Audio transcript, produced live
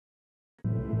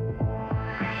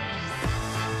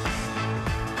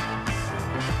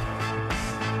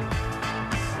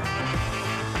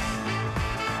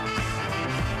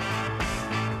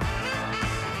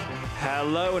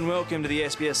Hello and welcome to the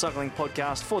SBS Cycling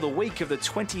Podcast for the week of the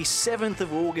 27th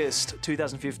of August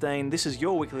 2015. This is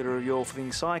your weekly review of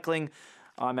things cycling.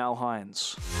 I'm Al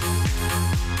Hines.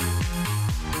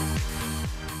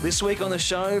 This week on the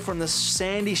show, from the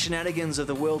sandy shenanigans of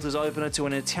the Vuelta's opener to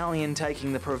an Italian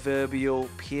taking the proverbial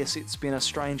piss, it's been a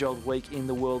strange old week in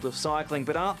the world of cycling,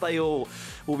 but aren't they all?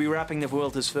 We'll be wrapping the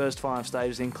Vuelta's first 5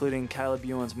 stages, including Caleb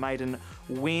Ewan's maiden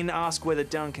win. Ask whether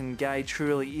Duncan Gay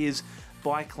truly is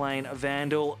bike lane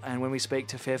vandal, and when we speak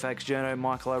to Fairfax journo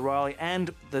Michael O'Reilly and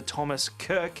the Thomas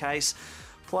Kerr case,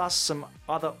 plus some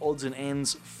other odds and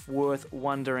ends worth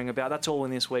wondering about. That's all in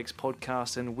this week's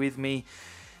podcast, and with me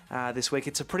this week,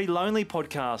 it's a pretty lonely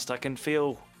podcast. I can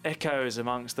feel echoes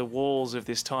amongst the walls of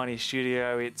this tiny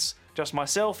studio. It's just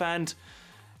myself and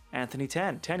Anthony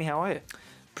Tan. Tanny, how are you?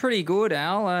 Pretty good,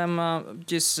 Al. I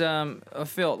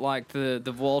felt like the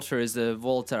Vuelta is the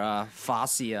Vuelta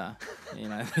Fascia,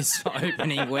 this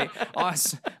opening week.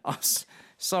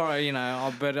 Sorry,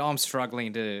 but I'm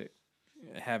struggling to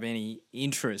have any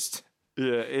interest.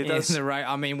 Yeah, it does. In the race.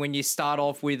 I mean, when you start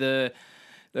off with the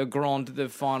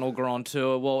final Grand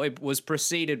Tour, well, it was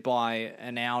preceded by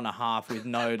an hour and a half with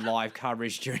no live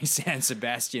coverage during San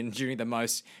Sebastian during the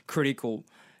most critical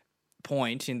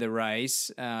point in the race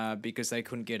because they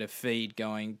couldn't get a feed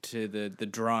going to the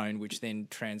drone, which then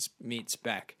transmits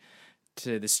back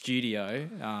to the studio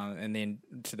and then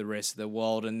to the rest of the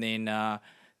world, and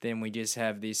then we just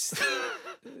have this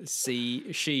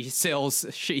she sells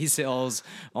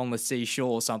on the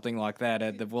seashore, something like that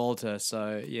at the Vuelta.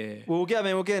 So yeah, we'll get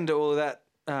into all of that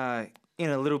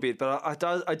in a little bit, but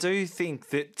I do think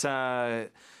that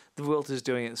the Vuelta is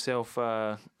doing itself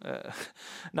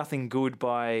nothing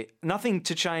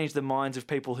to change the minds of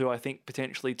people who I think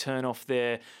potentially turn off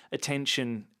their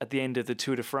attention at the end of the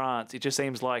Tour de France. It just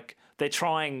seems like they're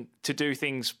trying to do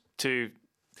things to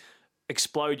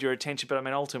explode your attention, but I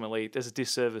mean, ultimately, there's a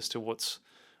disservice to what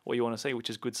you want to see, which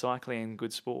is good cycling and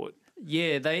good sport.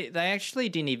 Yeah, they actually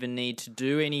didn't even need to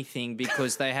do anything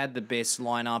because they had the best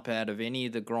lineup out of any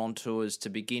of the Grand Tours to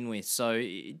begin with. So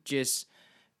just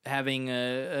having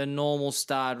a normal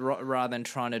start rather than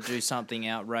trying to do something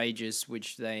outrageous,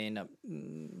 which they end up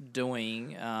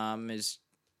doing, is,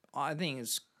 I think,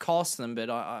 it's cost them. But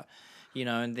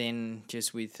and then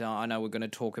just with I know we're going to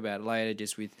talk about it later,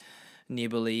 just with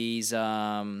Nibali's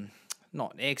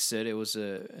not exit, it was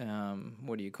a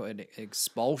what do you call it?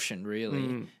 Expulsion,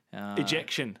 really.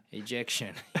 Ejection.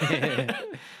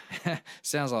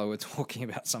 Sounds like we're talking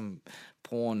about some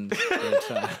porn.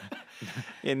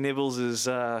 Yeah, Nibbles is.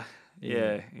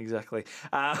 Yeah, exactly.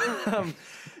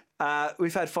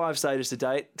 We've had 5 stages to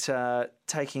date,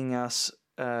 taking us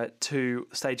to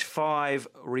stage 5,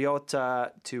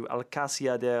 Riota to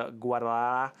Alcacia de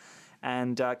Guadalajara,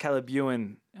 and Caleb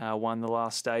Ewan won the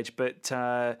last stage. But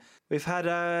we've had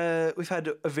a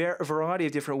variety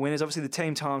of different winners. Obviously, the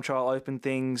team time trial opened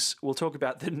things. We'll talk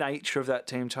about the nature of that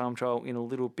team time trial in a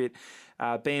little bit.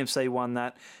 BMC won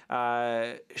that.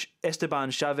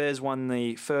 Esteban Chavez won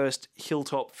the first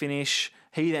hilltop finish.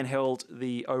 He then held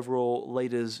the overall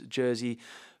leader's jersey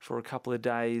for a couple of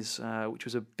days, which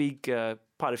was a big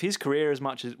part of his career as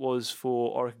much as it was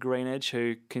for Orica Green Edge,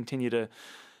 who continue to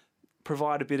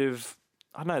provide a bit of,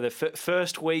 I don't know, the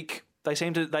first week. They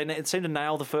seem to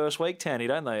nail the first week, Tanny,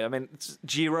 don't they? I mean, it's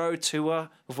Giro, Tour,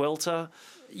 Vuelta.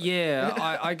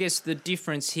 Yeah, I guess the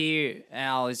difference here,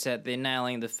 Al, is that they're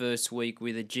nailing the first week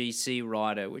with a GC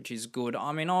rider, which is good.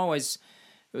 I mean, I always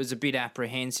was a bit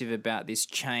apprehensive about this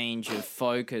change of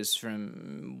focus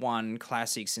from one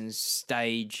classics and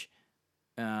stage,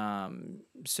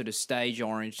 sort of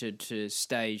stage-oriented to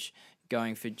stage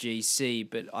going for GC,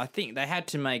 but I think they had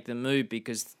to make the move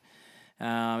because,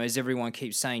 as everyone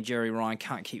keeps saying, Jerry Ryan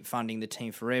can't keep funding the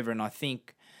team forever, and I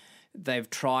think they've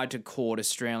tried to court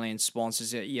Australian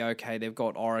sponsors. Yeah, okay, they've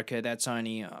got Orica. That's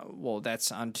only,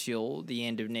 that's until the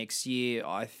end of next year.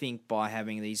 I think by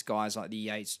having these guys like the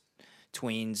Yates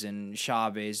twins and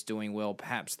Chavez doing well,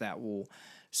 perhaps that will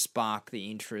spark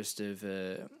the interest of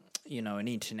an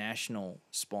international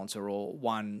sponsor or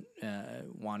one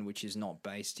which is not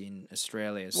based in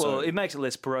Australia. Well, it makes it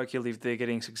less parochial if they're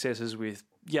getting successes with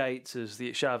Yates as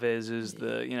the Chavez as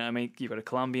you've got a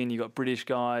Colombian, you've got British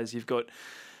guys, you've got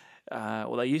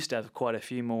they used to have quite a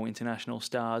few more international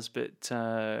stars, but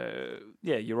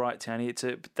you're right, Tony.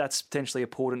 That's potentially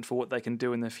important for what they can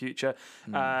do in the future.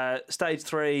 Stage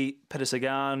 3, Peter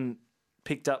Sagan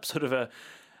picked up sort of a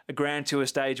Grand Tour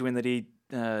stage win that he.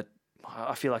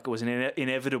 I feel like it was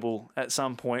inevitable at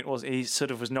some point. He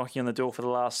sort of was knocking on the door for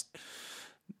the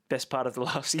best part of the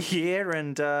last year,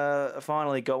 and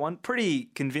finally got one pretty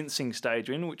convincing stage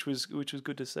win, which was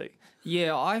good to see.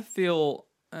 Yeah, I feel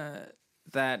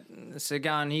that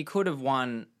Sagan, he could have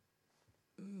won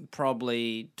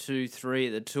probably 2-3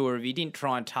 at the Tour if he didn't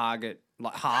try and target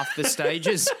like half the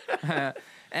stages.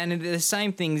 And the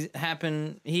same thing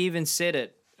happened. He even said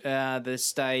it, the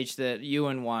stage that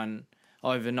Ewan won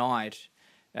overnight.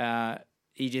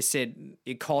 He just said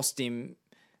it cost him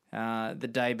the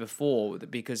day before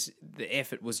because the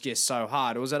effort was just so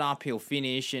hard. It was an uphill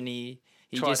finish, and he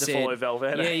tried just to said, follow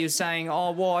Valverde. Yeah, he was saying,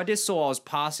 oh, well, I just saw I was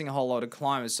passing a whole lot of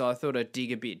climbers, so I thought I'd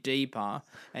dig a bit deeper.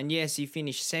 And yes, he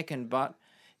finished second, but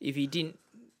if he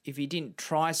didn't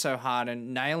try so hard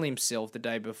and nail himself the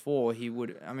day before, he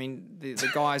would. I mean,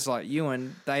 the guys like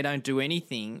Ewan, they don't do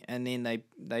anything, and then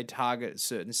they target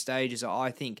certain stages.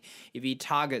 I think if he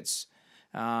targets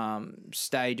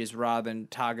stages rather than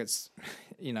targets,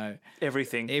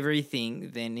 everything,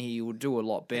 then he will do a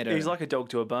lot better. He's like a dog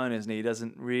to a bone, isn't he?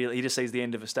 He just sees the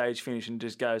end of a stage finish and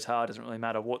just goes hard. Doesn't really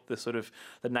matter what the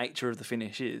nature of the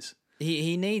finish is.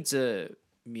 He needs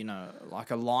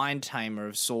like a lion tamer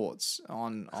of sorts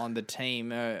on the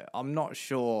team. I'm not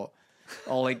sure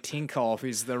Oleg Tinkov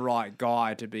is the right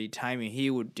guy to be taming. He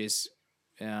would just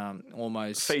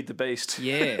almost feed the beast.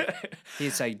 Yeah,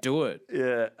 he'd say do it.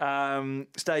 Yeah.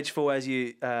 Stage 4, as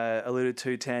you alluded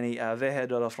to, Tanny, Veja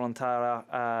de la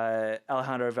Frontera,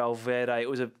 Alejandro Valverde. It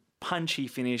was a punchy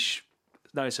finish.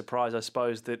 No surprise, I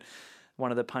suppose, that one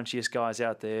of the punchiest guys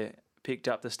out there picked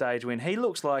up the stage win. He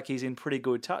looks like he's in pretty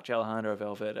good touch, Alejandro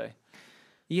Valverde.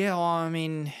 Yeah, I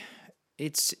mean,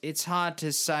 it's hard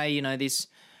to say. This.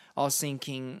 I was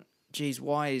thinking, geez,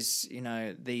 why is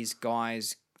these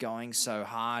guys going so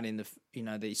hard in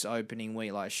this opening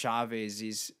week? Like Chavez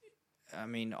is. I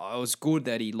mean, it was good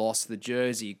that he lost the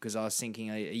jersey because I was thinking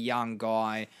a young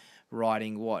guy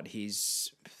riding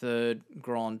his third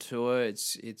Grand Tour.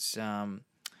 It's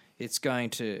going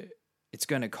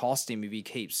to cost him if he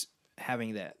keeps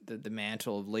having the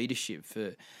mantle of leadership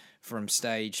from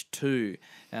stage 2.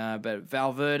 But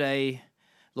Valverde,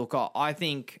 look, I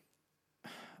think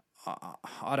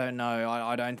I don't know.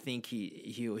 I don't think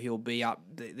he'll be up.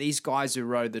 These guys who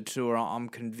rode the Tour, I'm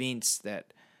convinced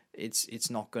that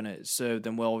it's not going to serve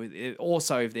them well.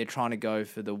 Also, if they're trying to go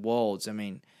for the Worlds, I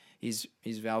mean, is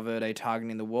Valverde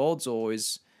targeting the Worlds, or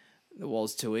is the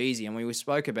Worlds too easy? I mean, we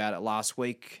spoke about it last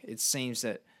week. It seems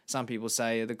that some people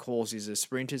say the course is a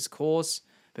sprinter's course,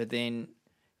 but then,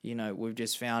 we've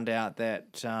just found out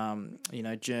that,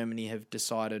 Germany have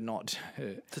decided not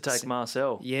to take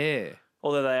Marcel. Yeah.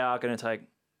 Although they are going to take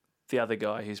the other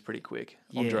guy who's pretty quick,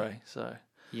 Andre. So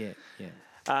yeah.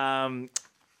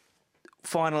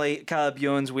 Finally, Caleb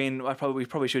Ewan's win. We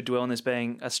probably should dwell on this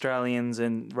being Australians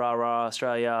and rah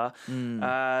Australia.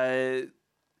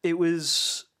 It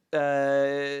was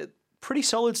a pretty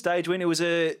solid stage win. It was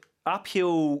a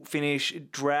uphill finish,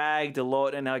 dragged a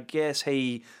lot, and I guess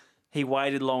he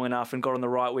waited long enough and got on the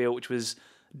right wheel, which was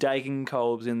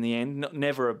Degenkolb's in the end.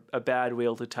 Never a bad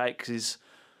wheel to take because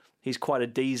he's quite a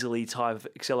diesely type of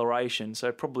acceleration,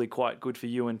 so probably quite good for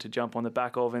Ewan to jump on the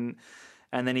back of, and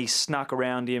then he snuck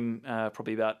around him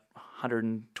probably about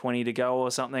 120 to go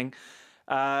or something.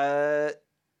 What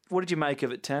did you make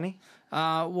of it, Tanny?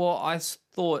 Well, I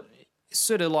thought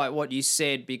sort of like what you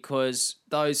said, because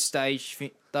those stage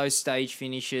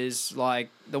finishes, like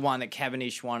the one that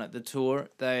Cavendish won at the Tour,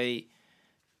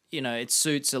 it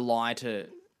suits a lighter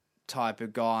type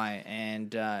of guy,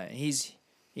 and he's,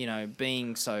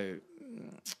 being so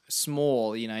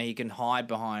small, he can hide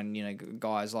behind,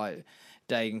 guys like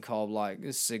Degenkolb, like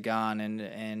Sagan,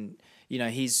 and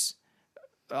he's.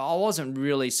 I wasn't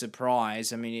really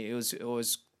surprised. I mean, it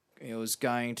was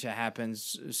going to happen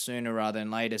sooner rather than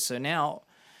later. So now,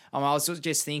 I was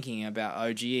just thinking about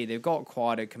OGE. They've got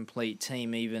quite a complete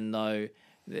team, even though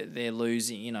they're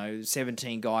losing,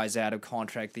 17 guys out of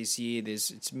contract this year.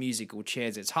 It's musical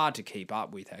chairs. It's hard to keep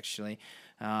up with, actually.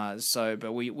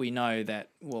 But we know that,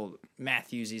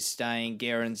 Matthews is staying,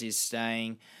 Gerrans is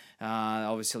staying,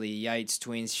 obviously Yates,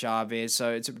 twins, Chavez.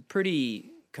 So it's a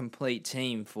pretty complete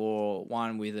team for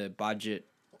one with a budget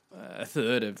a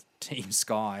third of Team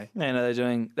Sky. Yeah,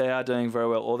 no, they are doing very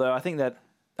well. Although I think that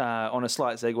on a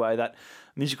slight segue, that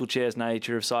musical chairs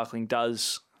nature of cycling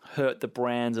does hurt the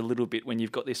brands a little bit when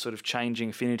you've got this sort of changing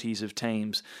affinities of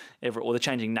teams, or the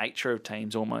changing nature of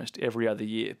teams almost every other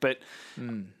year. But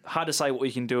hard to say what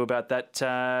we can do about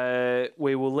that.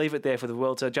 We will leave it there for the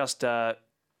Vuelta. Just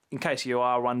in case you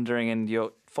are wondering and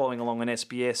you're following along on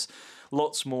SBS,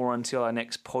 lots more until our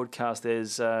next podcast.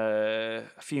 There's a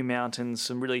few mountains,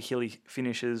 some really hilly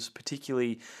finishes,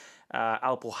 particularly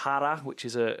Alpujarra, which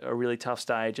is a really tough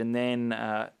stage. And then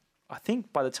I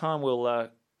think by the time we'll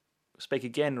speak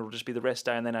again, it'll just be the rest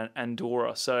day and then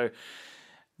Andorra. So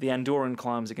the Andorran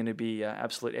climbs are going to be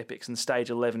absolute epics, and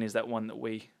stage 11 is that one that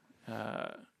we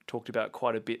talked about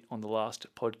quite a bit on the last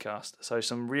podcast. So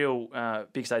some real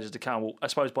big stages to come. Well, I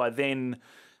suppose by then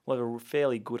we'll have a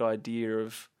fairly good idea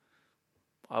of,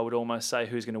 I would almost say,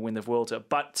 who's going to win the Vuelta.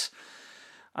 But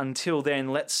until then,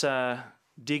 let's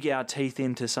dig our teeth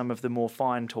into some of the more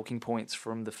fine talking points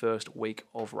from the first week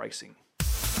of racing.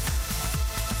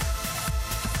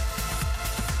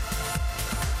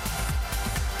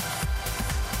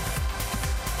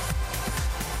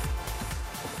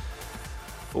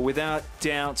 Well, without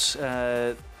doubt,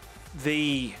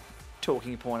 the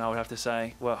talking point, I would have to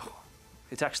say, well,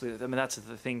 it's actually, I mean, that's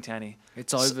the thing, Tanny.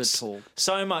 It's over-talk.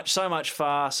 So much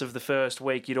farce of the first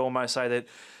week, you'd almost say that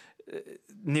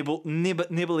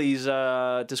Nibali's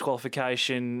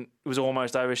disqualification was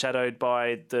almost overshadowed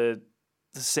by the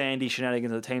sandy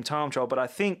shenanigans of the team time trial. But I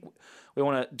think we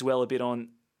want to dwell a bit on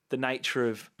the nature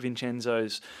of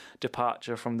Vincenzo's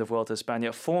departure from the Vuelta a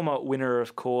España. Former winner,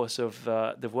 of course, of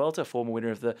the Vuelta, former winner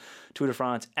of the Tour de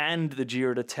France and the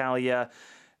Giro d'Italia.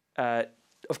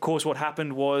 Of course, what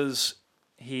happened was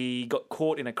he got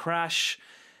caught in a crash,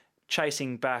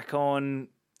 chasing back on,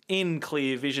 in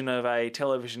clear vision of a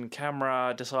television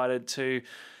camera, decided to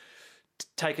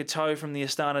take a tow from the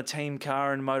Astana team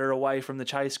car and motor away from the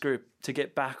chase group to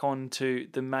get back onto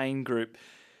the main group,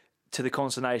 to the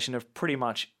consternation of pretty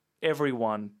much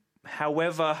everyone.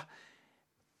 However,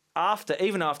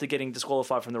 even after getting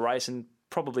disqualified from the race, and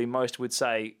probably most would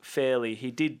say fairly,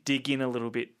 he did dig in a little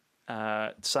bit,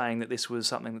 saying that this was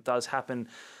something that does happen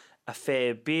a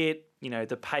fair bit. You know,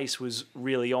 the pace was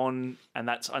really on, and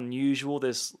that's unusual.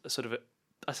 There's sort of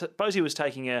I suppose he was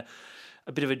taking a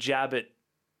bit of a jab at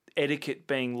etiquette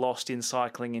being lost in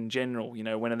cycling in general. You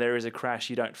know, when there is a crash,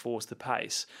 you don't force the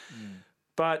pace.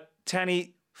 But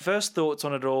Tanny, first thoughts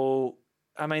on it all.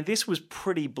 I mean, this was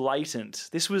pretty blatant.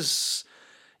 This was,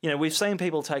 you know, we've seen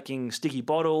people taking sticky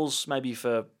bottles maybe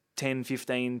for 10,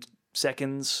 15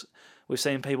 seconds. We've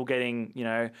seen people getting,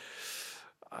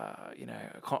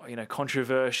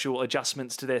 controversial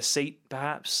adjustments to their seat,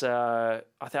 perhaps. I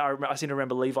seem to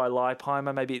remember Levi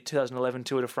Leipheimer, maybe at 2011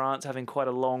 Tour de France, having quite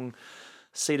a long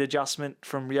seat adjustment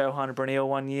from Johan Brunel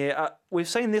one year. We've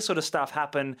seen this sort of stuff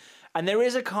happen, and there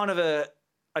is a kind of a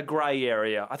grey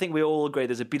area. I think we all agree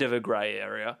there's a bit of a grey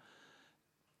area.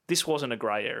 This wasn't a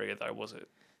grey area, though, was it?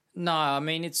 No, I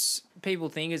mean, people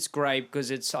think it's grey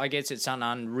because I guess it's an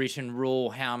unwritten rule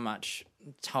how much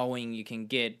towing you can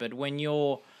get. But when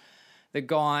you're the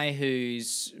guy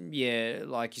who's,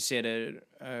 like you said,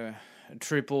 a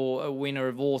winner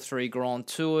of all three Grand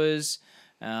Tours,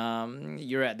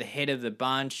 you're at the head of the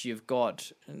bunch, you've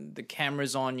got the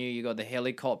cameras on you, you've got the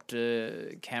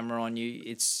helicopter camera on you.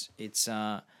 It's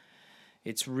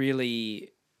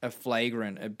really a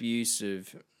flagrant abuse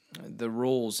of the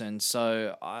rules, and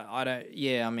so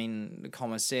the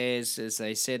commissaires, as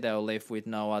they said, they were left with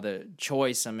no other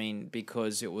choice. I mean,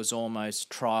 because it was almost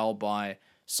trial by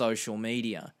social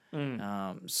media.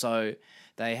 So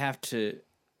they have to.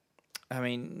 I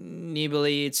mean,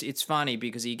 Nibali, it's funny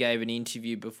because he gave an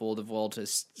interview before the Vuelta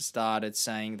started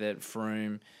saying that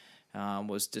Froome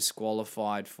was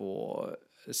disqualified for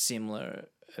a similar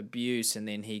abuse, and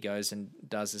then he goes and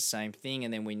does the same thing,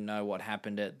 and then we know what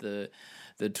happened at the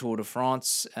Tour de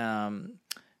France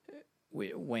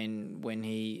when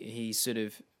he sort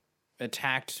of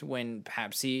attacked when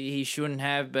perhaps he shouldn't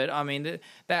have. But I mean this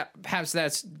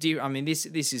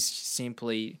is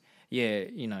simply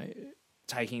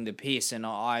taking the piss, and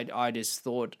I just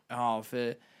thought,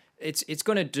 it's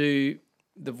going to do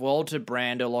the Vuelta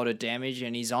brand a lot of damage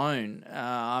and his own.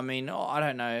 I mean, I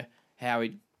don't know how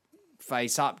he'd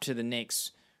face up to the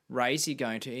next race he's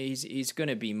going to. He's going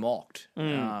to be mocked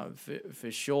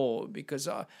for sure, because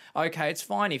okay, it's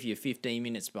fine if you're 15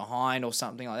 minutes behind or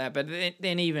something like that, but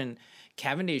then even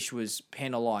Cavendish was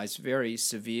penalised very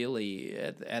severely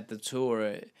at the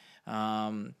Tour.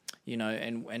 And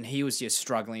he was just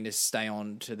struggling to stay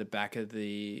on to the back of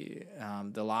the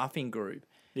laughing group.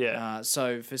 Yeah.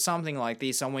 So for something like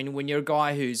this, I mean, when you're a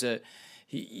guy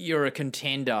you're a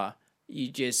contender,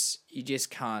 you just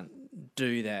can't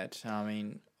do that. I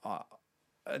mean,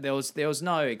 there was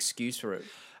no excuse for it.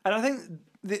 And I think,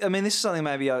 this is something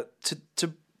maybe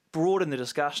to broaden the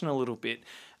discussion a little bit.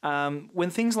 When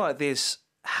things like this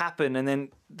happen, and then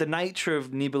the nature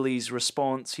of Nibali's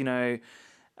response,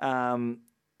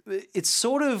 it's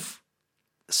sort of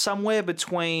somewhere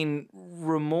between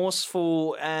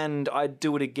remorseful and I'd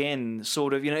do it again,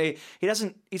 sort of. He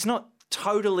doesn't. It's not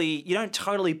totally. You don't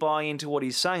totally buy into what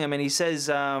he's saying. I mean, he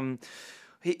says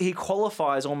he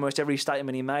qualifies almost every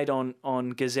statement he made on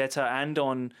Gazzetta and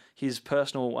on his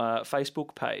personal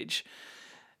Facebook page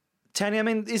Tony, I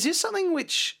mean, is this something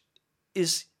which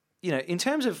is, in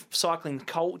terms of cycling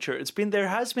culture, there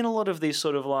has been a lot of these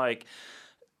sort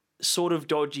of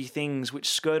dodgy things which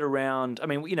skirt around. I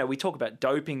mean, we talk about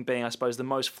doping being, I suppose, the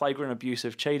most flagrant abuse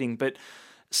of cheating, but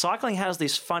cycling has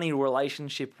this funny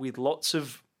relationship with lots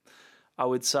of, I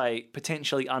would say,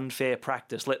 potentially unfair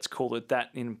practice. Let's call it that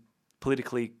in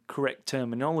politically correct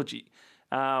terminology.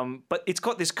 But it's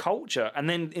got this culture, and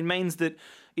then it means that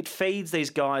it feeds these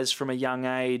guys from a young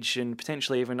age and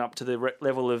potentially even up to the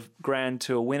level of Grand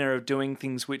Tour winner of doing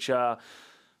things which are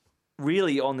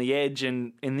really on the edge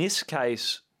and, in this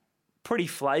case, pretty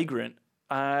flagrant.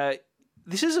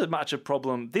 This is as much a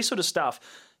problem, this sort of stuff,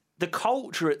 the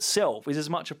culture itself is as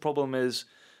much a problem as,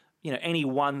 any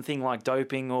one thing like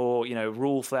doping or,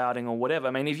 rule flouting or whatever.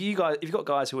 I mean, if you've got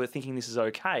guys who are thinking this is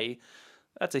okay,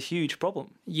 that's a huge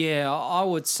problem. Yeah, I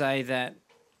would say that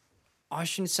I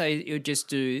shouldn't say it would just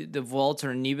do the Vuelta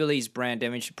and Nibali's brand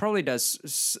damage. It probably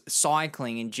does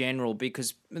cycling in general,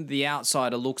 because the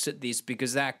outsider looks at this,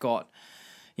 because that got,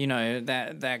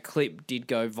 that clip did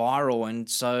go viral, and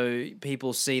so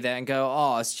people see that and go,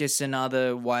 oh, it's just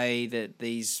another way that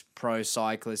these pro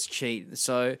cyclists cheat.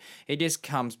 So it just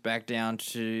comes back down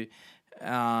to,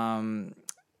 and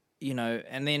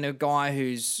then a guy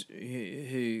who's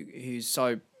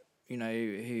so,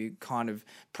 who kind of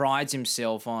prides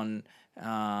himself on,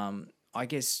 I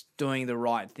guess, doing the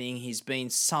right thing. He's been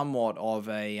somewhat of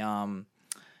a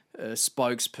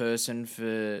spokesperson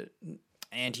for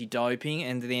anti-doping,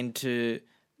 and then to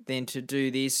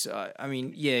do this,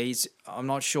 I'm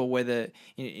not sure whether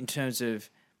in terms of,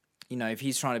 if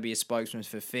he's trying to be a spokesman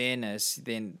for fairness,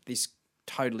 then this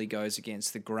totally goes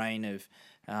against the grain of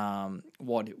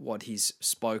what he's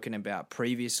spoken about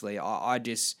previously. I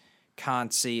just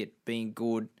can't see it being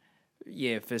good,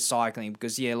 for cycling,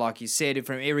 because like you said,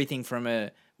 from everything from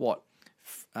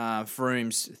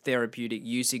Froome's therapeutic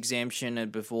use exemption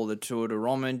and before the Tour de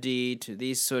Romandie to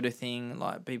this sort of thing,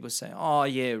 like people say, oh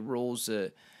yeah, rules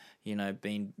are,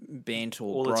 being bent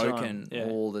or all broken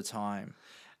all the time.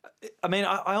 I mean,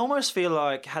 I almost feel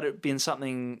like had it been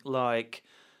something like,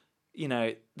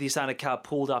 this car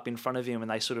pulled up in front of him and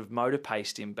they sort of motor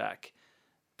paced him back,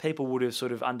 people would have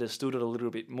sort of understood it a little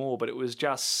bit more, but it was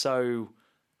just so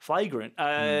flagrant.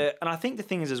 And I think the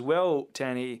thing is as well,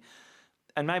 Tanny,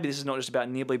 and maybe this is not just about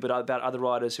Nibali, but about other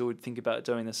riders who would think about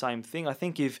doing the same thing. I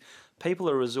think if people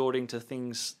are resorting to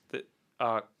things that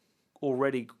are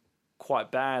already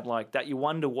quite bad like that, you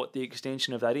wonder what the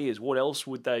extension of that is. What else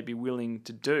would they be willing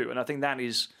to do? And I think that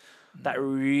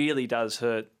really does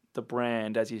hurt the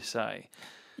brand, as you say.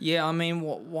 Yeah, I mean,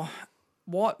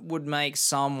 what would make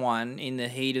someone in the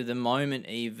heat of the moment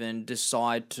even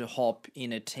decide to hop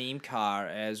in a team car,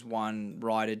 as one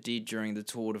rider did during the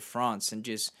Tour de France, and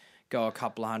just go a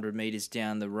couple of 100 meters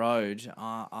down the road?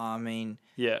 I mean,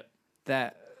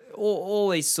 that all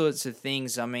these sorts of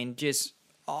things. I mean, just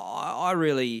I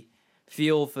really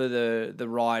feel for the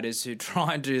riders who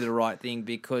try and do the right thing,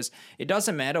 because it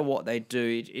doesn't matter what they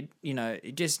do.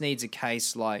 It just needs a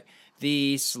case like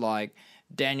this, like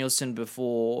Danielson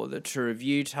before the Tour of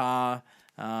Utah,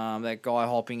 that guy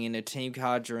hopping in a team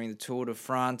car during the Tour de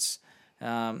France.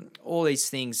 All these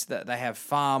things that they have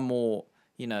far more,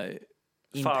 impact.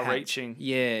 Far-reaching.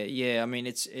 Yeah. I mean,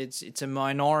 it's a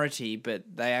minority, but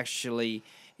they actually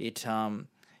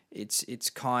it's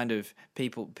kind of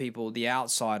people. The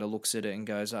outsider looks at it and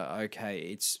goes, oh, okay,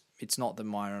 it's not the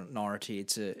minority.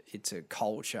 It's a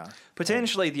culture.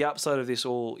 Potentially, the upside of this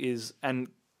all is, and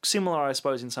similar, I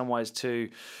suppose, in some ways to,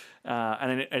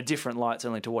 and in a different light,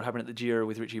 certainly to what happened at the Giro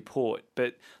with Richie Porte.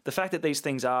 But the fact that these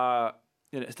things are,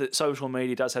 that social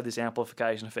media does have this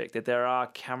amplification effect, that there are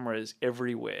cameras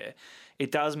everywhere.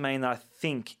 It does mean that I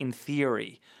think, in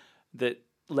theory, that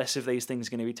less of these things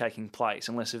are going to be taking place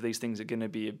and less of these things are going to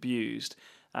be abused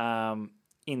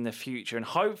in the future. And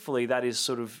hopefully that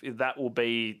will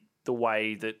be the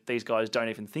way that these guys don't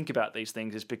even think about these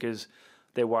things, is because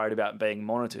they're worried about being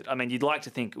monitored. I mean, you'd like to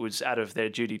think it was out of their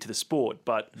duty to the sport,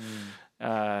 but...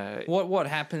 What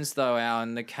happens, though, Al,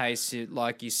 in the case,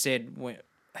 like you said,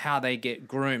 how they get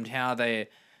groomed, how they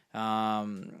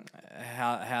learn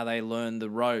the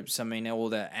ropes? I mean, all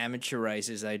the amateur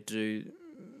races they do,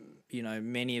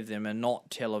 many of them are not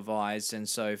televised, and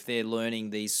so if they're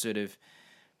learning these sort of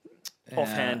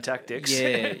offhand tactics,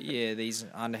 these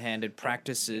underhanded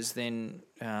practices, then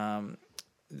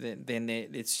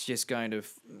it's just going to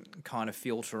kind of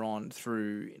filter on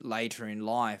through later in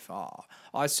life.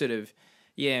 I sort of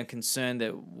am concerned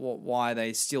that why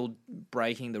they still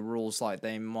breaking the rules like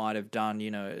they might have done,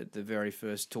 at the very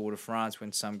first Tour de France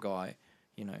when some guy,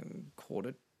 caught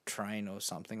a train or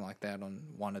something like that on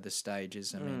one of the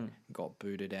stages. I mean, got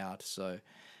booted out. So,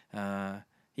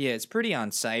 it's pretty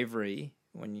unsavoury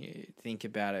when you think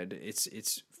about it.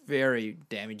 It's very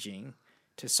damaging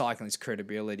to cycling's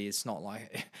credibility. It's not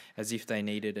like as if they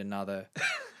needed another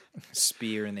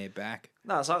spear in their back.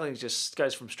 No, cycling just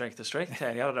goes from strength to strength,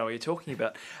 Tony. I don't know what you're talking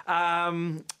about.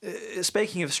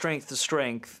 Speaking of strength to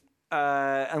strength,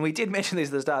 and we did mention this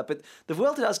at the start, but the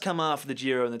Vuelta does come after the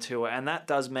Giro and the Tour, and that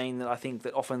does mean that I think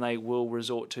that often they will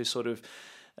resort to sort of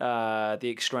the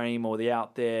extreme or the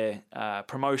out there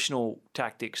promotional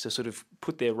tactics to sort of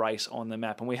put their race on the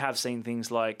map. And we have seen things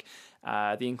like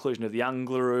the inclusion of the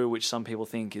Unglaru, which some people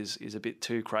think is a bit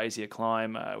too crazy a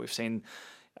climb. We've seen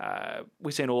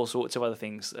all sorts of other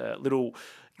things, little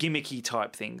gimmicky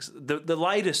type things. The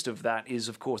latest of that is,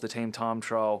 of course, the team time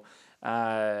trial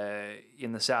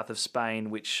in the south of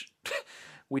Spain, which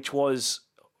was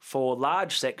for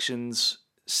large sections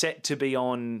set to be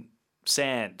on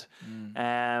sand,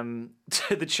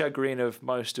 to the chagrin of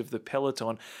most of the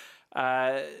peloton.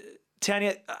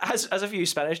 Tanya, as a few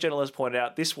Spanish journalists pointed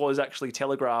out, this was actually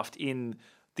telegraphed in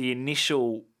the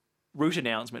initial route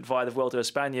announcement via the Vuelta a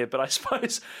España, but I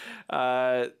suppose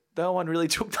no one really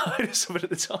took notice of it at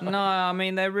the time. No, I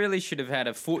mean, they really should have had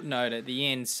a footnote at the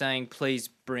end saying, please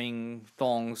bring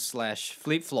thongs /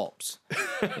 flip-flops.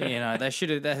 They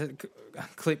should have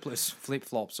clipless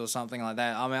flip-flops or something like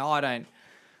that. I mean,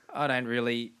 I don't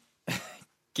really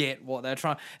get what they're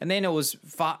trying. And then it was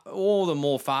all the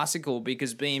more farcical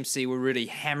because BMC were really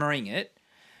hammering it.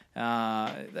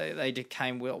 They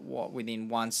came within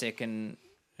 1 second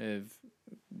of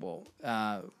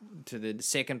to the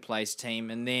second place team,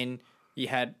 and then you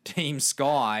had Team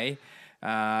Sky who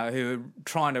were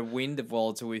trying to win the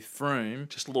Vuelta with Froome,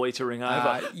 just loitering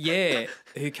over.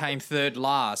 Who came third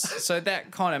last. So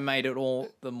that kind of made it all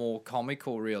the more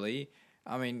comical, really.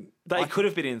 I mean, they could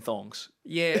have been in thongs.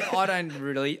 Yeah, I don't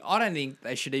think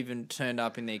they should even turn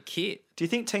up in their kit. Do you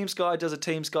think Team Sky does a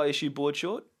Team Sky issue board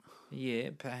short? Yeah,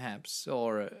 perhaps.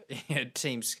 Or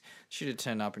teams should have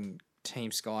turned up in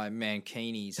Team Sky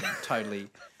mankinis and totally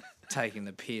taking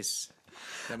the piss.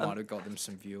 That might have got them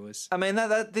some viewers. I mean,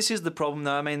 this is the problem,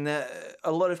 though. I mean,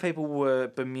 a lot of people were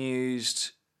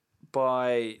bemused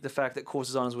by the fact that course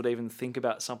designers would even think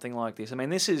about something like this. I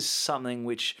mean, this is something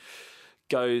which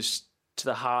goes to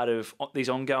the heart of these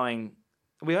ongoing...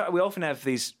 We often have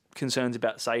these concerns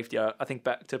about safety. I think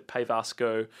back to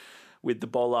Payvasco with the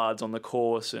bollards on the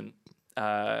course and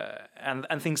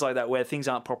things like that, where things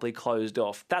aren't properly closed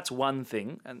off. That's one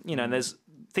thing, and and there's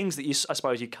things that I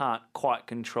suppose you can't quite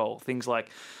control. Things like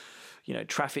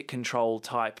traffic control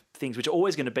type things, which are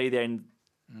always going to be there, and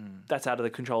that's out of the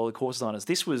control of the course designers.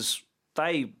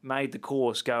 They made the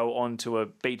course go onto a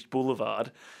beach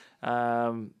boulevard.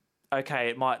 Okay,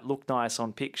 it might look nice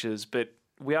on pictures, but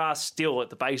we are still at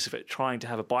the base of it trying to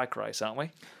have a bike race, aren't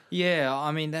we? Yeah,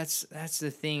 I mean, that's the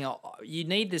thing. You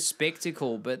need the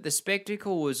spectacle, but the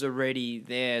spectacle was already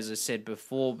there, as I said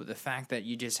before, but the fact that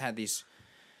you just had this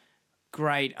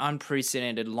great,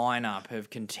 unprecedented lineup of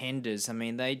contenders, I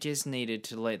mean, they just needed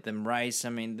to let them race. I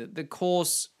mean, the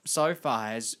course so far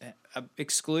has,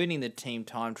 excluding the team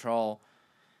time trial,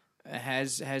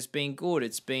 has been good.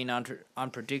 It's been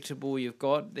unpredictable. You've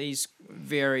got these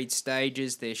varied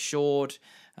stages. They're short.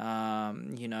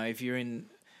 If you're in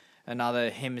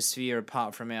another hemisphere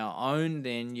apart from our own,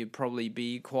 then you'd probably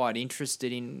be quite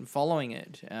interested in following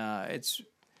it. It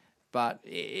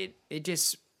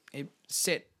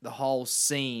set the whole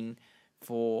scene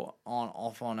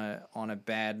on a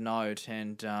bad note,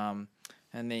 and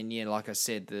then like I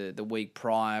said, the week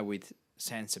prior with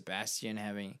San Sebastian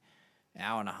having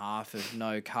hour and a half of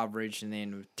no coverage, and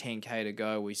then with 10k to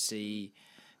go, we see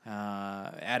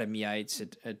Adam Yates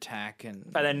attack,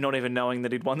 and then not even knowing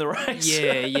that he'd won the race.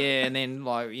 and then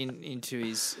like into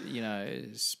his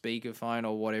speakerphone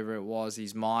or whatever it was,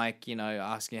 his mic,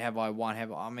 asking, "Have I won?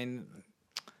 I mean,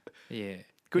 yeah,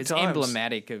 good it's times.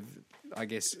 Emblematic of, I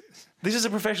guess. This is a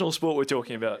professional sport we're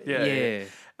talking about. Yeah.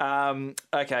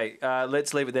 Okay,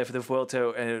 let's leave it there for the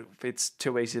Vuelta. If it's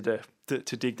too easy to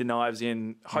dig the knives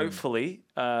in, hopefully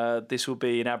this will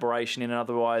be an aberration in an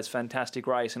otherwise fantastic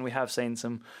race, and we have seen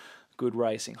some good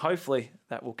racing. Hopefully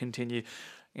that will continue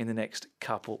in the next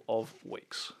couple of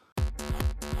weeks.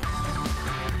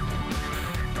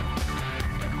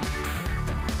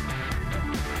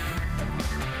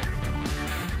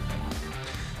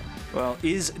 Well,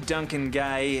 is Duncan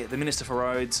Gay, the Minister for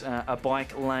Roads, a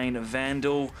bike lane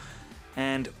vandal?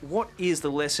 And what is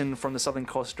the lesson from the Southern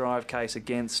Cross Drive case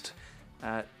against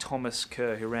Thomas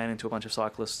Kerr, who ran into a bunch of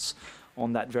cyclists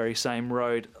on that very same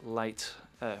road late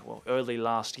early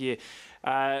last year.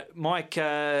 Mike,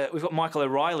 we've got Michael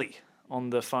O'Reilly on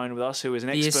the phone with us, who is an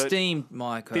expert. The esteemed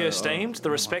Michael. The esteemed,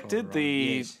 the respected,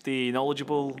 the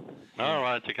knowledgeable. All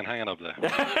right, you can hang it up there.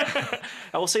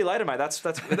 We'll see you later, mate. That's.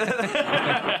 Been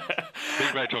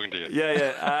great talking to you.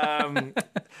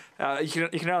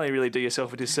 You can only really do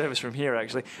yourself a disservice from here,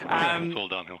 actually. It's all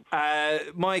downhill.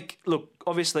 Mike, look,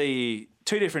 obviously,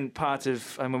 two different parts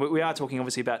of. I mean, we are talking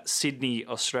obviously about Sydney,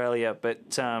 Australia,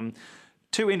 but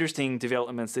two interesting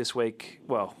developments this week.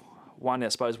 Well, one I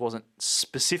suppose wasn't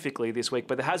specifically this week,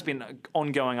 but there has been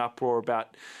ongoing uproar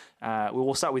about.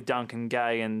 We'll start with Duncan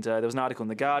Gay, and there was an article in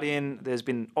The Guardian. There's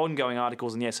been ongoing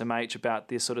articles in the SMH about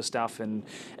this sort of stuff, and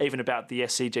even about the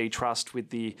SCG Trust with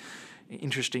the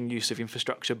interesting use of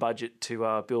infrastructure budget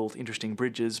to build interesting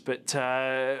bridges. But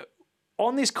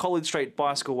on this College Street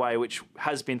Bicycleway, which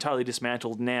has been totally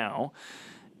dismantled now,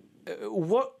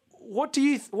 what do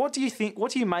you think?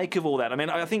 What do you make of all that? I mean,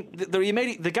 I think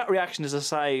the gut reaction is to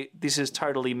say this is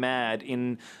totally mad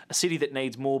in a city that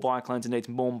needs more bike lanes and needs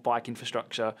more bike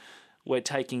infrastructure. We're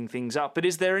taking things up, but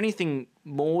is there anything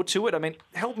more to it? I mean,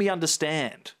 help me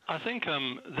understand. I think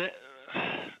there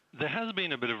has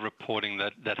been a bit of reporting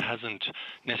that hasn't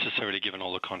necessarily given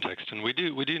all the context, and we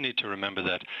do need to remember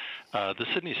that the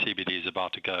Sydney CBD is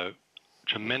about to go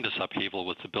tremendous upheaval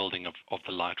with the building of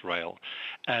the light rail,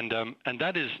 and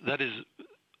that is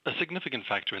a significant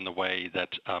factor in the way that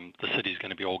the city is going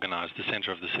to be organised. The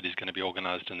centre of the city is going to be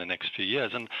organised in the next few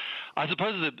years, and I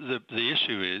suppose the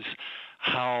issue is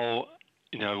how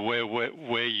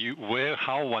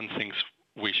how one thinks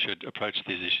we should approach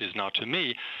these issues. Now, to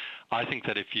me, I think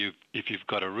that if you've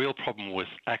got a real problem with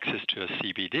access to a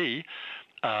CBD,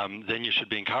 then you should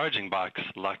be encouraging bikes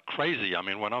like crazy. I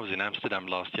mean, when I was in Amsterdam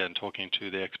last year and talking to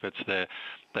the experts there,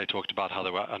 they talked about how they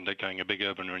were undergoing a big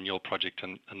urban renewal project,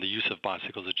 and the use of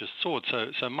bicycles had just soared.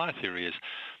 So my theory is,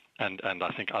 and I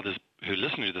think others who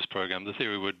listen to this program, the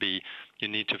theory would be you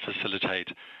need to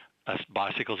facilitate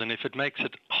bicycles, and if it makes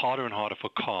it harder and harder for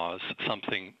cars,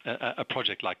 a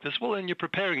project like this, well, then you're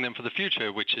preparing them for the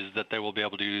future, which is that they will be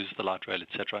able to use the light rail,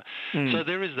 etc. So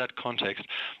there is that context.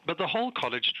 But the whole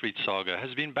College Street saga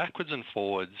has been backwards and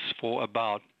forwards for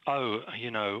about,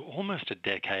 almost a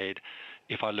decade,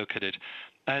 if I look at it.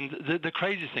 And the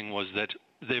crazy thing was that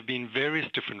there have been various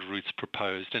different routes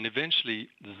proposed, and eventually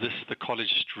the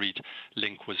College Street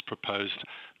link was proposed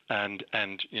and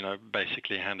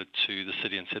basically handed to the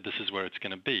city and said this is where it's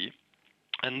going to be.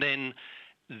 And then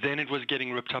it was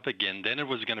getting ripped up again. Then it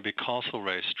was going to be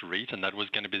Castlereagh Street, and that was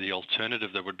going to be the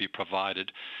alternative that would be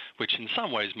provided, which in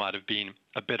some ways might have been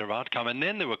a better outcome. And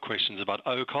then there were questions about,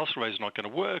 Castlereagh is not going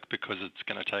to work because it's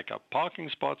going to take up parking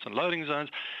spots and loading zones.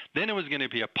 Then it was going to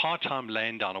be a part-time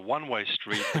lane down a one-way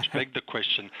street, which begged the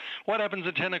question, what happens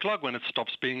at 10 o'clock when it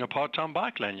stops being a part-time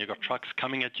bike lane? You've got trucks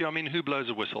coming at you. I mean, who blows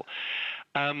a whistle?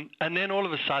 And then all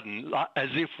of a sudden, as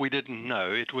if we didn't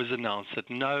know, it was announced that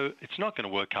no, it's not going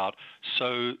to work out.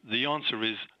 So the answer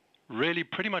is really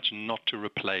pretty much not to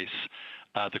replace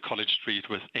the College Street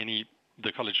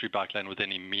bike lane with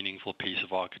any meaningful piece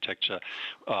of architecture,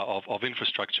 of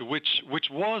infrastructure, which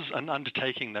was an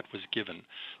undertaking that was given.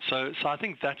 So I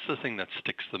think that's the thing that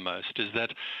sticks the most, is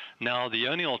that now the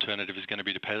only alternative is going to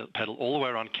be to pedal all the way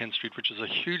around Kent Street, which is a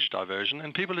huge diversion,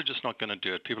 and people are just not going to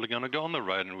do it. People are going to go on the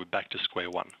road, and we're back to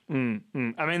square one.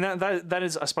 I mean, that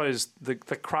is, I suppose, the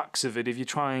crux of it. If you're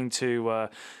trying to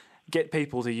get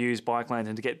people to use bike lanes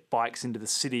and to get bikes into the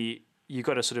city, you've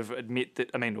got to sort of admit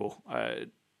that,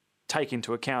 take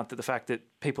into account that the fact that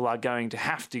people are going to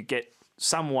have to get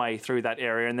some way through that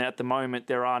area, and that at the moment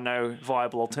there are no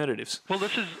viable alternatives. Well,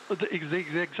 this is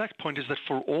the exact point, is that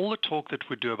for all the talk that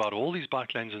we do about all these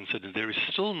bike lanes in Sydney, there is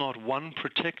still not one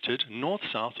protected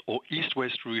north-south or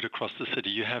east-west route across the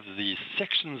city. You have these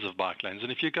sections of bike lanes,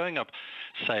 and if you're going up,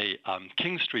 say,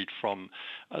 King Street from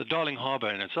Darling Harbour,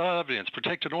 and it's lovely and it's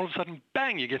protected, and all of a sudden,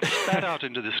 bang, you get spat out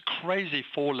into this crazy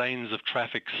 4 lanes of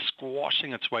traffic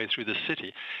squashing its way through the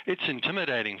city. It's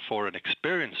intimidating for an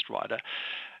experienced rider.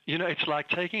 It's like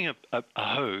taking a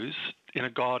hose in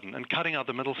a garden and cutting out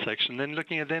the middle section, then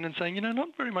looking at it and saying,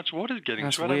 not very much water is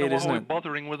getting through. I don't know why we're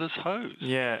bothering with this hose.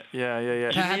 Yeah. You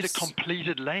need a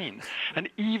completed lane. And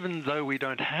even though we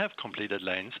don't have completed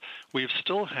lanes, we've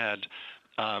still had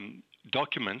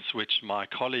documents which my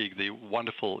colleague, the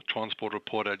wonderful transport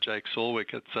reporter Jake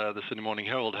Solwick at the Sydney Morning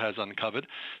Herald, has uncovered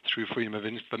through Freedom of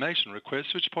Information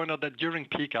requests, which point out that during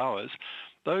peak hours,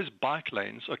 those bike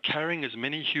lanes are carrying as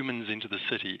many humans into the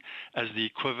city as the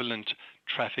equivalent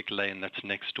traffic lane that's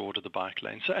next door to the bike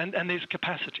lane. So, and there's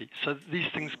capacity. So these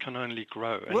things can only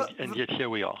grow. And yet here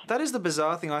we are. That is the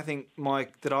bizarre thing, I think,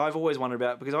 Mike, that I've always wondered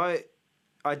about, because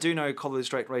I do know College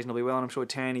Street reasonably well, and I'm sure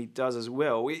Tanny does as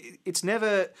well. It's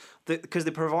never because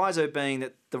the proviso being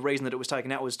that the reason that it was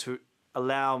taken out was to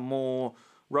allow more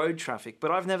road traffic.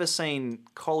 But I've never seen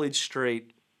College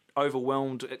Street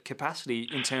overwhelmed at capacity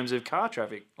in terms of car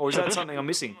traffic, or is that something I'm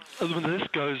missing? This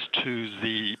goes to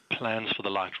the plans for the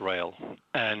light rail,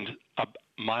 and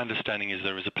my understanding is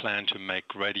there is a plan to make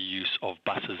greater use of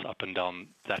buses up and down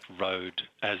that road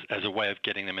as a way of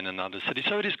getting them in and out of the city.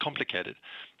 So it is complicated,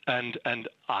 and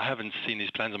I haven't seen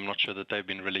these plans. I'm not sure that they've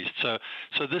been released. So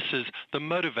this is the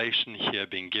motivation here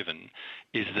being given,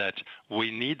 is that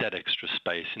we need that extra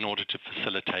space in order to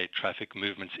facilitate traffic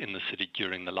movements in the city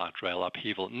during the light rail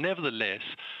upheaval. Nevertheless,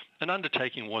 an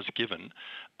undertaking was given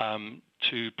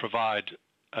to provide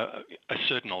a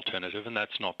certain alternative, and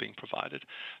that's not being provided.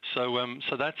 So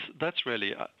that's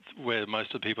really where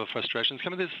most of the people's frustrations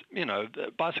come. There's,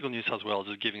 Bicycle New South Wales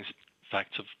is giving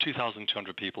facts of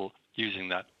 2,200 people using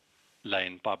that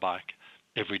lane by bike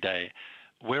every day.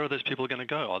 Where are those people going to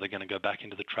go? Are they going to go back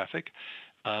into the traffic?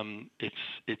 It's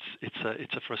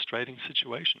a frustrating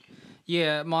situation.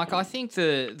 Yeah, Mike, I think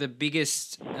the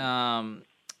biggest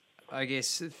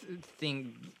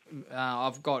thing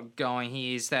I've got going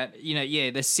here is that,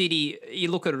 the city,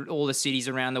 you look at all the cities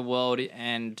around the world,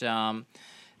 and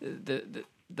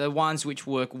the ones which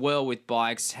work well with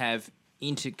bikes have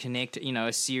interconnected,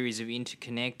 a series of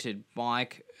interconnected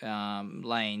bike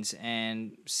lanes,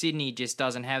 and Sydney just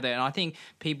doesn't have that. And I think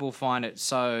people find it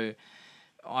so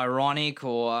ironic,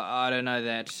 or I don't know,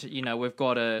 that we've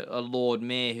got a Lord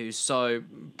Mayor who's so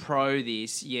pro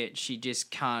this, yet she just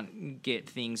can't get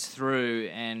things through,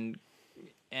 and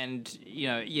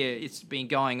it's been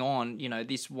going on.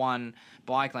 This one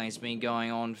bike lane's been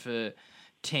going on for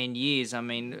 10 years. I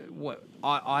mean,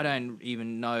 I don't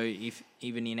even know if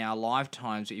even in our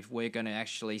lifetimes if we're going to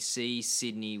actually see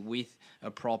Sydney with a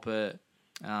proper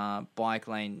bike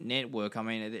lane network. I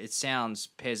mean, it sounds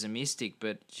pessimistic,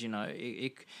 but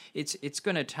it's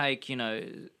going to take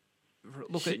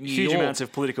look at New huge York. Amounts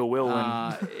of political will.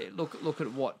 Look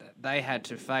at what they had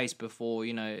to face before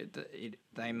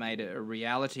they made it a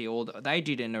reality, or they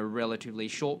did in a relatively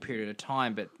short period of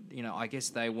time. But I guess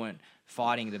they weren't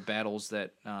fighting the battles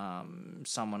that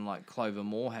someone like Clover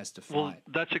Moore has to fight. Well,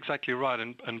 that's exactly right,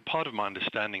 and part of my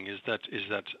understanding is that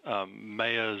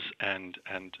mayors and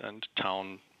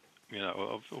town,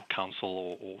 or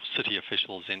council or city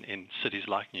officials in cities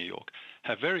like New York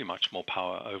have very much more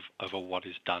power over what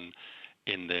is done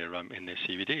in their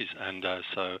CBDs, and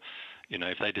so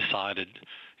if they decided,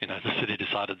 the city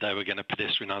decided they were going to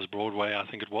pedestrianize Broadway, I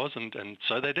think it was, and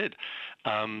so they did,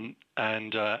 and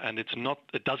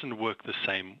it doesn't work the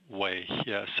same way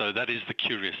here. So that is the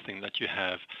curious thing, that you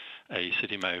have a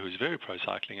city mayor who's very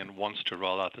pro-cycling and wants to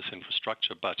roll out this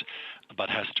infrastructure, but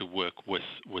has to work with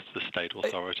the state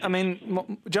authorities. I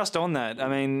mean, just on that,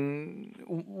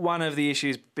 one of the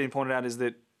issues being pointed out is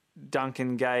that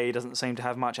Duncan Gay doesn't seem to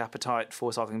have much appetite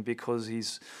for cycling because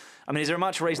he's... is there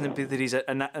much reason that he's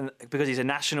because he's a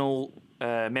national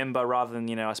member rather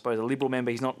than, I suppose, a Liberal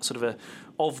member? He's not sort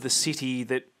of the city,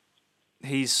 that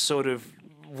he's sort of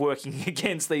working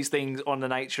against these things on the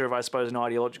nature of, I suppose, an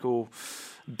ideological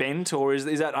bent, or is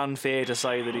that unfair to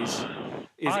say that he's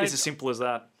as simple as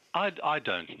that? I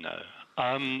don't know.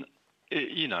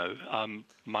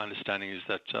 My understanding is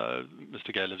that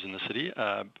Mr. Gay lives in the city,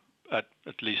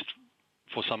 at least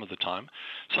for some of the time,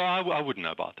 so I wouldn't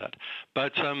know about that.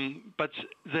 But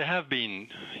there have been,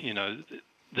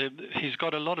 he's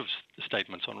got a lot of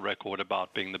statements on record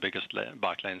about being the biggest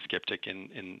bike lane skeptic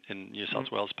in New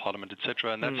South Wales Parliament,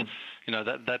 etc. And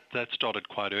that's that started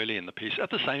quite early in the piece. At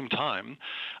the same time,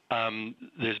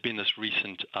 there's been this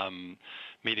recent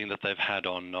meeting that they've had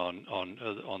on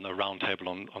the roundtable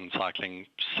on cycling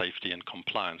safety and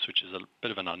compliance, which is a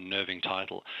bit of an unnerving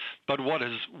title. But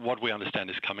what we understand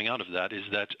is coming out of that is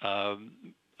that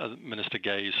Minister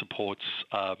Gay supports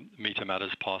meter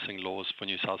matters passing laws for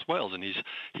New South Wales, and he's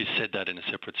said that in a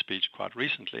separate speech quite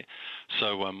recently.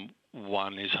 So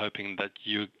one is hoping that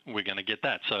we're going to get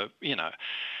that. So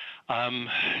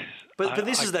but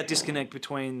this is that disconnect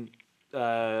between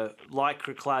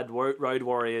lycra-clad road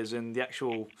warriors and the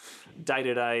actual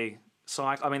day-to-day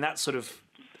cycle. That's sort of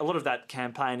a lot of that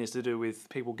campaign is to do with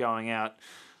people going out.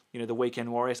 The weekend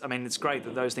warriors. It's great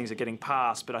that those things are getting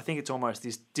passed, but I think it's almost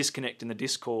this disconnect in the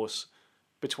discourse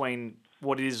between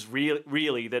what is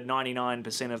really the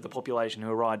 99% of the population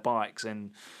who ride bikes.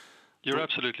 And you're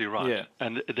absolutely right. Yeah.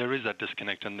 And there is that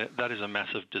disconnect, and that is a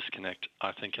massive disconnect,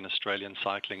 I think, in Australian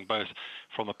cycling, both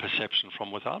from a perception from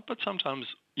without, but sometimes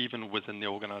even within the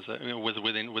organisation,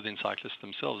 within cyclists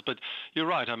themselves. But you're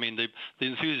right. The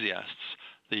enthusiasts,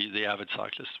 the avid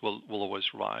cyclists will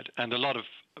always ride. And a lot of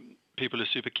people who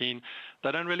are super keen,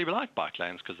 they don't really like bike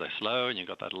lanes because they're slow, and you've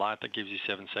got that light that gives you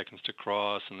 7 seconds to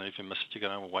cross, and if you miss it, you're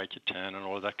going to wait your turn and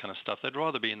all of that kind of stuff. They'd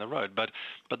rather be in the road, but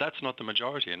that's not the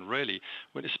majority. And really,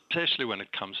 especially when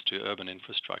it comes to urban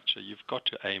infrastructure, you've got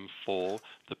to aim for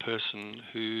the person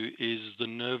who is the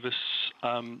nervous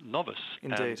novice.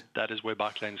 Indeed. And that is where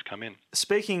bike lanes come in.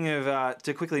 Speaking of,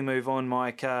 to quickly move on,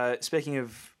 Mike, speaking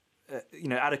of,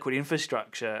 adequate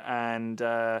infrastructure and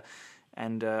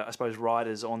I suppose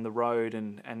riders on the road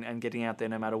and getting out there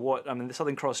no matter what. I mean, the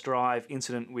Southern Cross Drive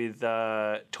incident with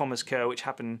Thomas Kerr, which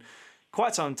happened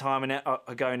quite some time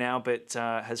ago now, but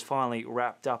has finally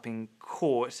wrapped up in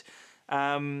court.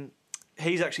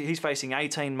 He's facing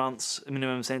 18 months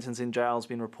minimum sentence in jail, has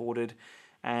been reported,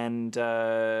 and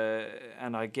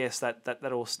I guess that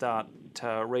will start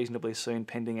reasonably soon,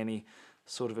 pending any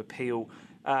sort of appeal.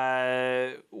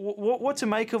 What to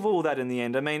make of all that in the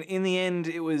end? I mean, in the end,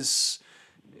 it was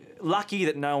lucky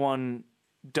that no one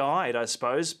died, I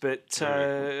suppose, but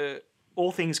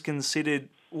all things considered,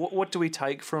 what do we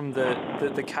take from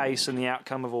the case and the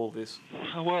outcome of all this?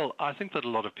 Well, I think that a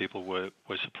lot of people were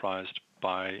surprised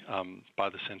by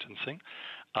the sentencing.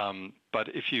 But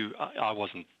I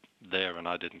wasn't there and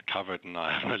I didn't cover it, and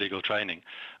I have no legal training.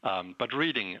 But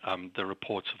reading the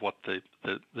reports of what the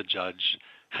judge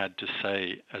had to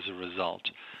say as a result,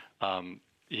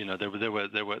 there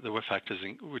were factors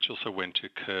which also went to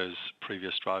Kerr's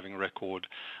previous driving record,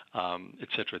 et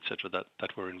cetera,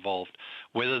 that were involved.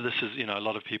 Whether this is, a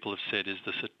lot of people have said, is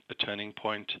this a turning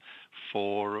point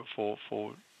for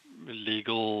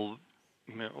legal,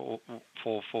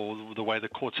 for the way the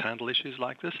courts handle issues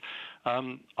like this?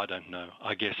 I don't know.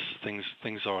 I guess things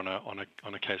are on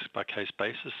a case by case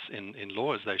basis in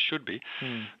law, as they should be.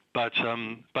 But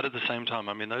at the same time,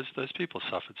 I mean, those people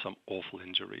suffered some awful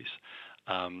injuries,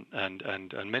 and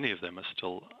many of them are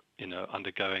still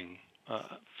undergoing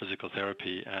physical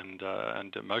therapy and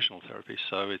emotional therapy.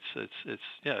 So it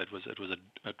was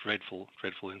a dreadful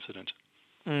incident.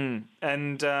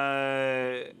 And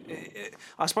I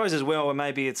suppose as well,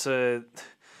 maybe it's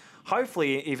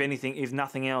hopefully, if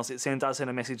nothing else, it does send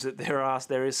a message that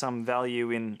there is some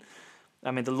value in.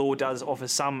 I mean, the law does offer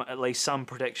at least some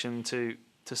protection to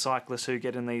cyclists who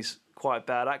get in these quite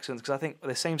bad accidents, because I think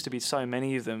there seems to be so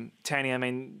many of them. Tanny, I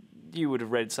mean, you would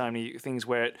have read so many things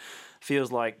where it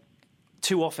feels like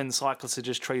too often cyclists are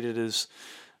just treated as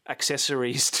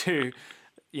accessories to,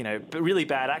 really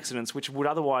bad accidents, which would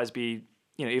otherwise be,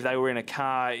 if they were in a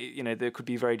car, there could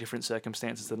be very different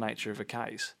circumstances to the nature of a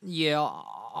case. Yeah,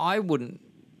 I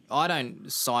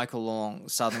don't cycle along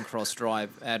Southern Cross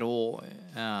Drive at all.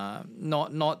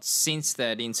 Not since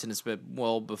that incident, but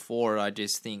well before it. I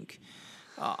just think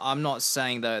I'm not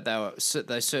saying that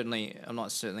I'm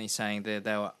not certainly saying that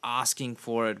they were asking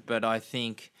for it, but I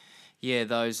think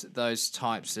those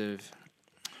types of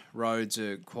roads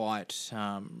are quite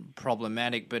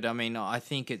problematic. But I mean, I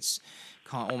think it's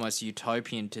kind of almost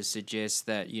utopian to suggest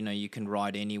that you can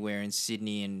ride anywhere in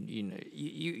Sydney,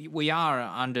 and we are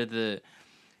under the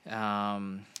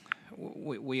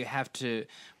we're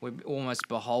almost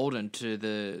beholden to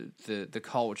the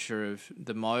culture of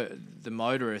the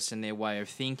motorists and their way of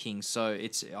thinking. So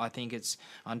I think it's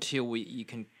until you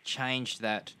can change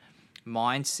that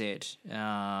mindset,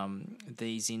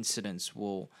 these incidents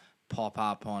will pop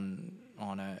up on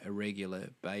a regular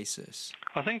basis.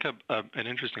 I think an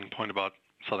interesting point about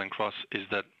Southern Cross is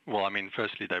that, well, I mean,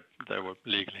 firstly, they were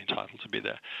legally entitled to be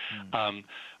there.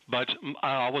 But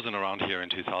I wasn't around here in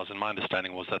 2000. My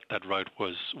understanding was that road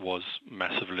was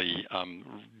massively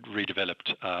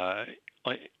redeveloped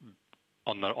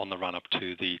on the run up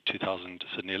to the 2000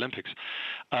 Sydney Olympics.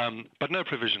 But no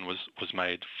provision was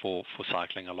made for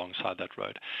cycling alongside that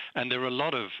road. And there are a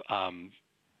lot of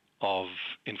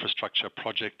infrastructure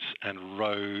projects and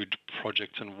road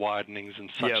projects and widenings and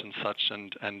such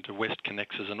and West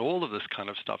Connexes and all of this kind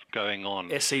of stuff going on.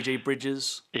 SCG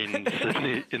bridges in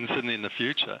Sydney in the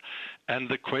future. And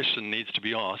the question needs to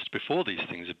be asked before these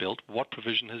things are built: what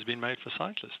provision has been made for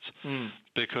cyclists?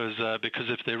 Because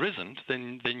if there isn't,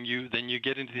 then you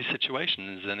get into these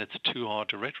situations and it's too hard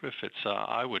to retrofit. So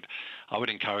I would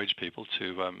encourage people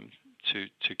to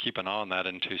keep an eye on that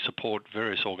and to support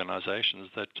various organisations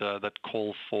that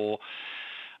call for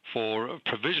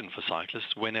provision for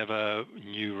cyclists whenever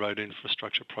new road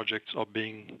infrastructure projects are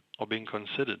being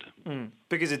considered.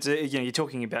 Because it's you're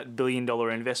talking about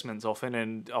billion-dollar investments often,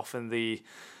 and often the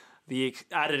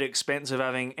added expense of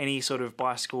having any sort of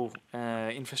bicycle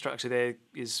infrastructure there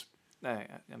is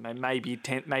maybe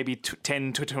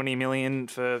 10 to 20 million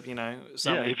for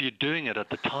some. Yeah, if you're doing it at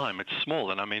the time, it's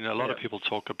small. And I mean, a lot of people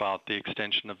talk about the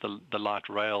extension of the light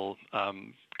rail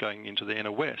going into the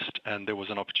inner west, and there was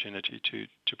an opportunity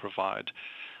to provide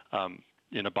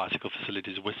bicycle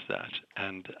facilities with that.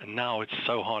 And now it's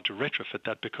so hard to retrofit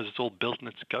that because it's all built and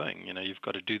it's going. You've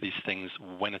got to do these things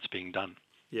when it's being done.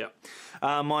 Yeah.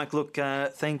 Mike, look,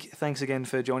 thanks again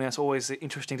for joining us. Always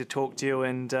interesting to talk to you,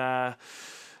 and I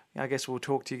guess we'll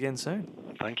talk to you again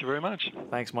soon. Thank you very much.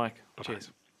 Thanks, Mike. Bye-bye.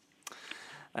 Cheers.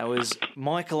 That was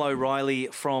Michael O'Reilly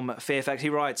from Fairfax. He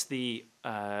writes the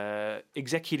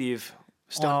executive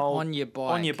style on your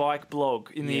bike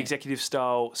blog in the executive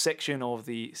style section of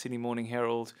the Sydney Morning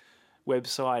Herald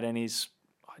website, and he's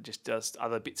just does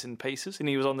other bits and pieces. And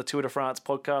he was on the Tour de France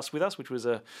podcast with us, which was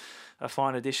a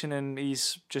fine addition, and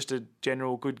he's just a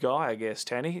general good guy, I guess,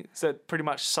 Tanny. So that pretty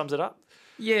much sums it up.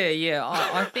 Yeah.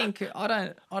 I think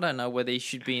I don't know whether he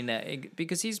should be in that,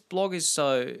 because his blog is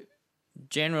so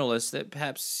generalist that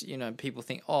perhaps people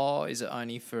think, is it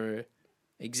only for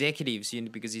executives?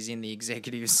 Because he's in the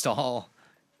executive style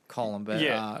column, but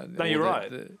no, you're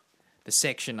right. The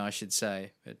section, I should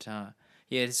say, but so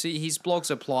his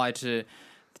blogs apply to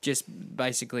just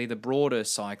basically the broader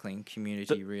cycling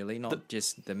community, really, not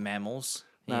just the mammals.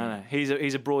 No, he's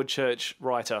a broad church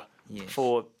writer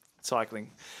for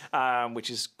cycling, which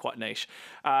is quite niche.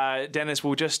 Dennis,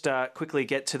 we'll just quickly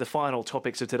get to the final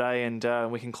topics of today,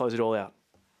 and we can close it all out.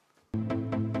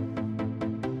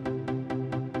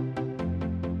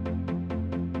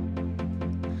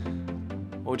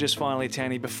 Well, just finally,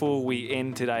 Tanny, before we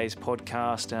end today's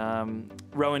podcast,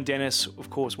 Rowan Dennis, of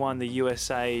course, won the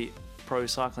USA Pro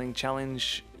Cycling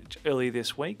Challenge earlier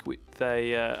this week with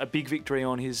a big victory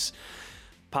on his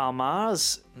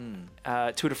Palmares,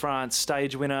 Tour de France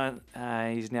stage winner.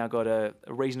 He's now got a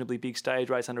reasonably big stage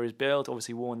race under his belt.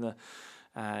 Obviously worn the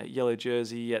yellow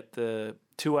jersey at the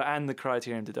Tour and the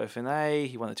Criterium de Dauphiné.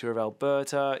 He won the Tour of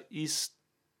Alberta. He's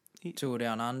Tour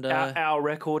Down Under. Our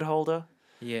record holder.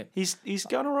 Yeah. He's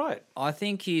going all right. I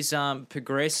think he's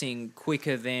progressing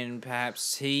quicker than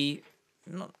perhaps he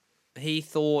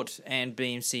thought and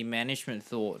BMC management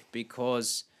thought,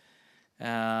 because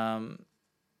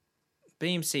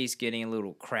BMC's getting a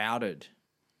little crowded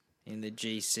in the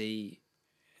GC.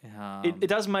 It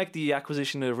does make the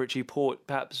acquisition of Richie Porte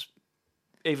perhaps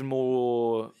even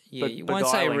more you won't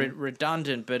say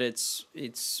redundant, but it's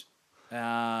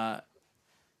an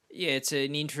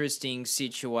interesting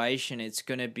situation. It's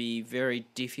going to be very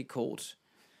difficult,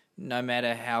 no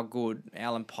matter how good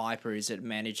Alan Piper is at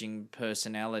managing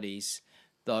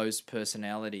those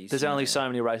personalities. There's only so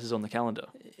many races on the calendar.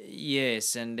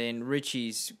 Yes, and then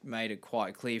Richie's made it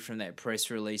quite clear from that press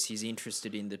release he's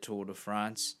interested in the Tour de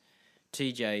France.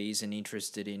 TJ isn't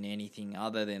interested in anything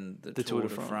other than the Tour de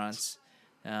France.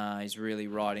 He's really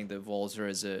riding the Volta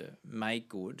as a make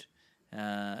good.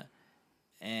 And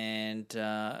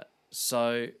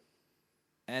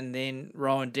then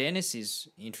Rowan Dennis is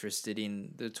interested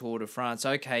in the Tour de France.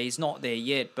 Okay, he's not there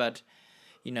yet, but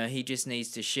he just needs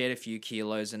to shed a few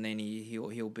kilos, and then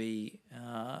he'll be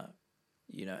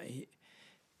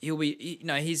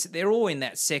they're all in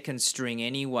that second string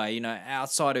anyway.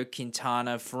 Outside of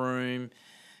Quintana, Froome,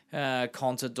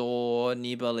 Contador,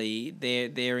 Nibali,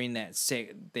 they're in that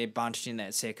they're bunched in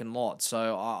that second lot.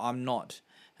 So I'm not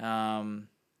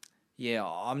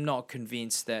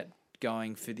convinced that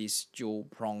going for this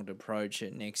dual-pronged approach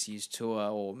at next year's Tour,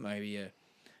 or maybe a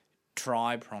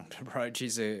tri-pronged approach,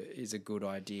 is a good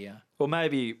idea. Well,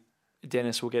 maybe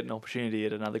Dennis will get an opportunity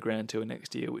at another Grand Tour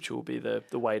next year, which will be the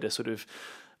way to sort of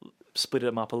split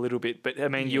them up a little bit. But, I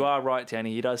mean, you are right,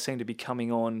 Danny. He does seem to be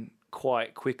coming on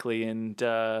quite quickly, and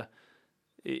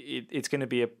it's going to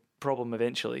be a problem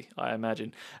eventually, I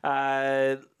imagine.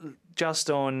 Just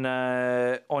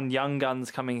on young guns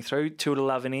coming through, Tour de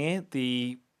l'Avenir,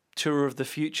 the Tour of the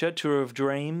Future, Tour of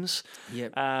Dreams,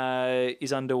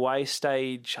 is underway.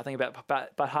 Stage, I think,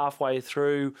 about halfway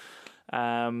through.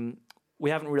 We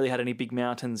haven't really had any big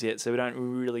mountains yet, so we don't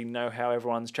really know how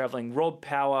everyone's travelling. Rob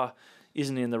Power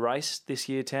isn't in the race this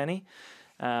year, Tanny.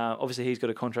 Obviously, he's got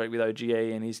a contract with OGE,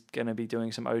 and he's going to be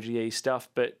doing some OGE stuff.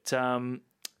 But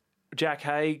Jack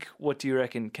Haig, what do you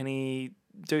reckon? Can he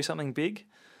do something big?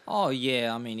 Oh,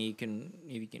 yeah. I mean, he can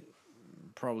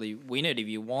probably win it if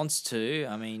he wants to.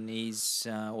 I mean, he's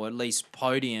or at least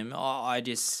podium.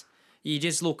 You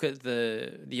just look at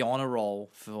the honour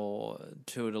roll for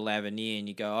Tour de l'Avenir and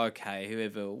you go, okay,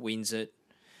 whoever wins it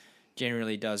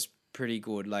generally does pretty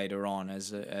good later on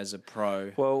as a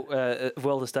pro.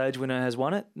 Well, the stage winner has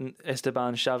won it.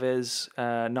 Esteban Chavez,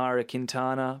 Nairo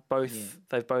Quintana,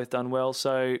 they've both done well.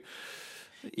 So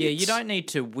Yeah, you don't need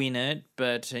to win it,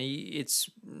 but it's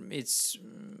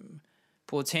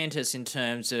portentous in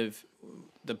terms of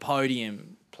the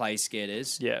podium place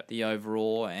getters, the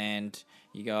overall, and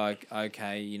you go,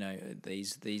 okay,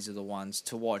 these are the ones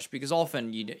to watch, because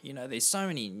often there's so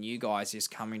many new guys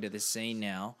just coming to the scene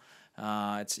now.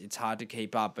 It's hard to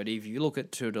keep up, but if you look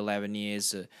at Tour de l'Avenir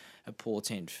as a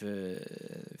portent for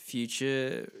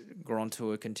future Grand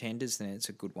Tour contenders, then it's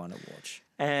a good one to watch.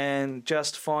 And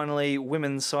just finally,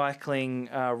 women's cycling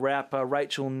rapper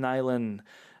Rachel Neylan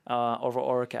of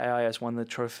Orica AIS won the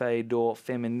Trophée d'Or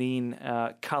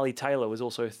Féminine. Carly Taylor was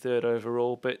also third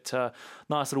overall, but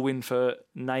nice little win for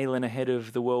Neylan ahead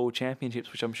of the World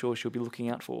Championships, which I'm sure she'll be looking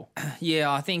out for.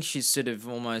 Yeah, I think she's sort of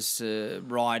almost a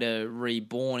rider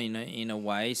reborn in a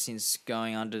way, since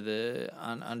going under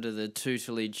the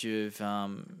tutelage of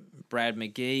Brad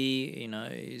McGee.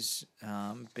 Who's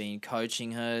been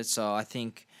coaching her. So I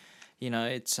think,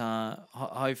 it's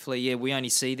hopefully, we only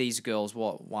see these girls,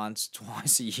 once,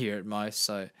 twice a year at most.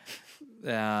 So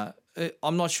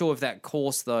I'm not sure if that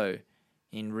course, though,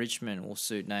 in Richmond will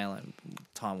suit Neylan.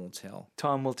 Time will tell.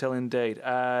 Time will tell indeed.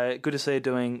 Good to see her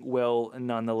doing well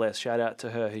nonetheless. Shout out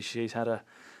to her. She's had a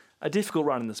difficult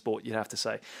run in the sport, you'd have to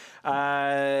say.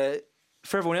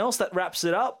 For everyone else, that wraps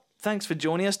it up. Thanks for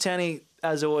joining us. Townie,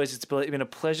 as always, it's been a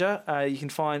pleasure. You can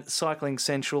find Cycling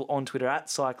Central on Twitter at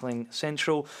Cycling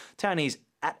Central. Townie's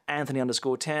at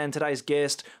Anthony_Tan. Today's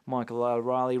guest, Michael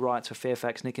O'Reilly, writes for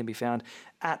Fairfax. Nick can be found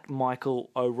at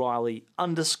Michael O'Reilly_.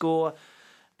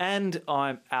 And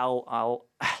I'm Al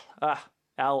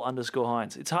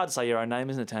 _Hines. It's hard to say your own name,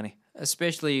 isn't it, Townie?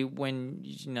 Especially when,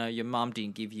 your mum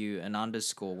didn't give you an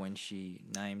underscore when she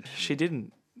named you. She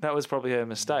didn't. That was probably her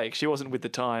mistake. She wasn't with the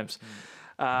times.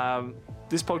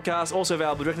 This podcast also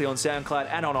available directly on SoundCloud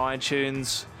and on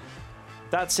iTunes.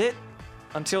 That's it.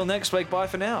 Until next week, bye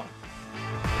for now.